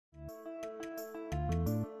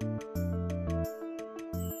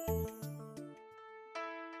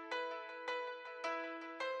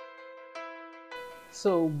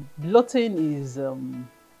So bloating is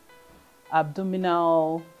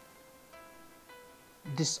abdominal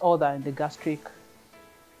disorder in the gastric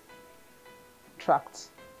tract.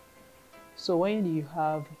 So when you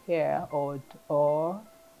have hair or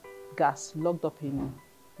gas locked up in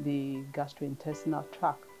the gastrointestinal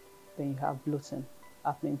tract, then you have bloating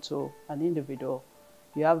happening to an individual.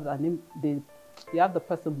 You have the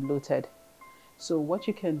person bloated. So what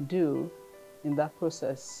you can do in that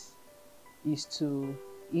process is to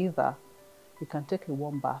either you can take a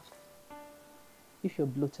warm bath. If you're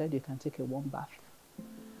bloated, you can take a warm bath.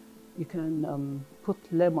 You can put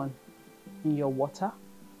lemon in your water.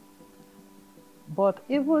 But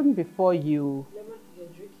even before you... Lemon in your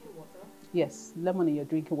drinking water? Yes, lemon in your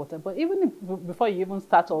drinking water. But even before you even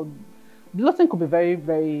start, bloating could be very,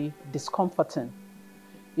 very discomforting.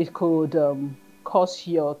 It could cause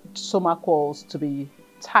your stomach walls to be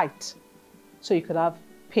tight. So you could have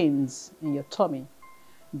pains in your tummy.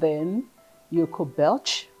 Then you could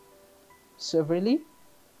belch severely.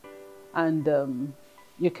 And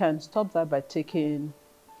you can stop that by taking...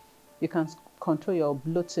 You can control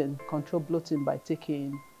bloating by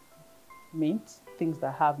taking mint, things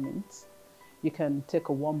that have mint. You can take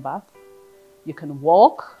a warm bath. You can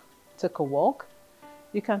take a walk.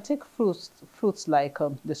 You can take fruits like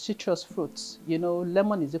the citrus fruits. You know,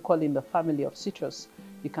 lemon is equally in the family of citrus.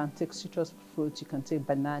 You can take citrus fruits. You can take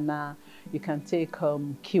banana. You can take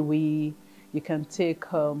kiwi. You can take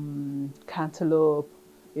cantaloupe.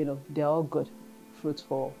 You know, they're all good fruits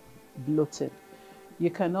for bloating. You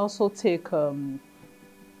can also take,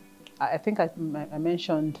 I think I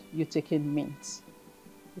mentioned you taking mint.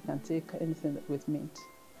 You can take anything with mint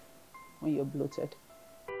when you're bloated.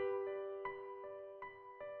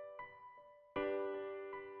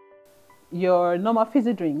 Your normal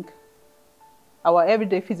fizzy drink, our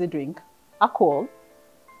everyday fizzy drink, alcohol,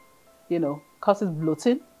 you know, causes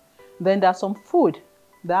bloating. Then there's some food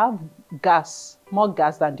that have gas, more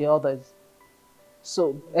gas than the others.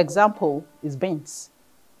 So example is beans.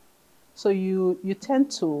 So you tend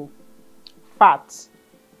to fat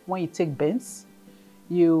when you take beans.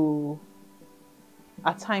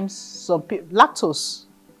 At times, lactose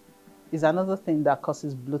is another thing that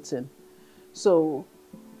causes bloating. So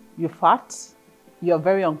you fat, you're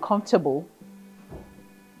very uncomfortable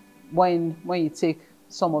when you take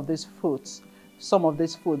some of these fruits,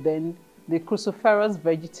 then the cruciferous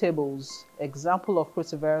vegetables, example of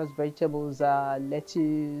cruciferous vegetables are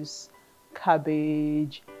lettuce,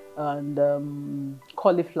 cabbage, and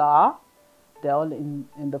cauliflower. They're all in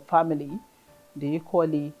the family. They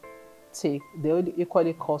equally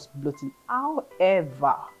cause bloating.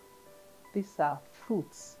 However, these are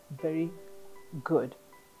fruits very good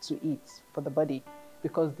to eat for the body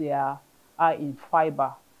because they are high in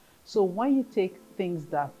fiber. So when you take things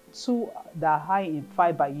that are high in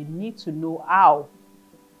fiber, you need to know how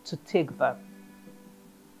to take them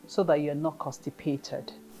so that you're not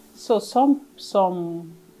constipated. So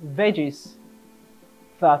some veggies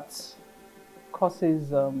that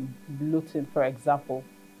causes bloating, for example,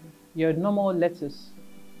 your normal lettuce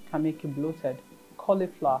can make you bloated.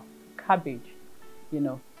 Cauliflower, cabbage, you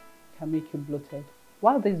know, can make you bloated.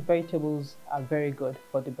 While these vegetables are very good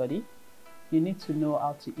for the body, you need to know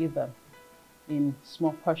how to eat them in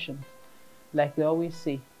small portions. Like they always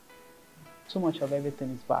say, too much of everything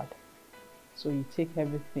is bad. So you take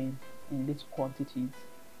everything in little quantities.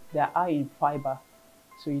 They are high in fiber.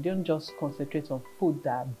 So you don't just concentrate on food that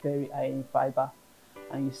are very high in fiber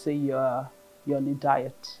and you say you're on a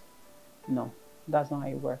diet. No, that's not how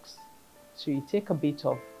it works. So you take a bit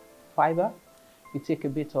of fiber, you take a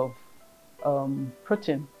bit of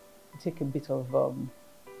protein, you take a bit of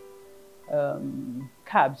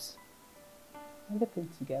carbs, everything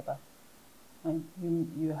together, and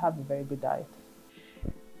you have a very good diet.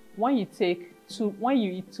 When you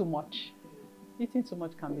eat too much, eating too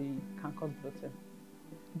much can cause bloating.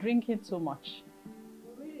 Drinking too much.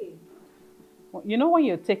 Really? You know when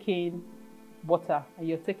you're taking water and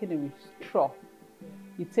you're taking it with straw,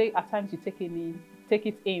 at times you take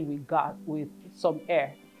it in with some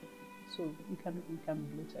air, so you can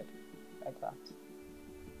be bloated like that.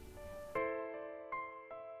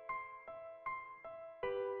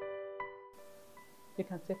 You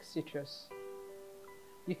can take citrus.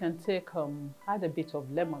 You can add a bit of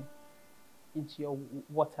lemon into your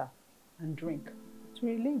water and drink to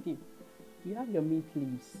relieve you. You have your mint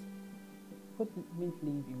leaves. Put mint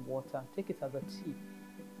leaf in water. Take it as a tea.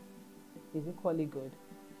 It's equally good.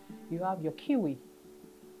 You have your kiwi.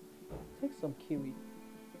 Take some kiwi.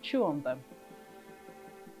 Chew on them.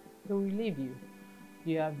 They'll relieve you.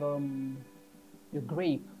 You have your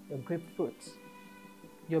grapefruit,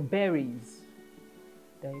 your berries.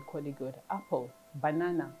 they're equally good. Apple,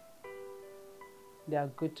 banana, they are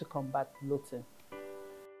good to combat bloating.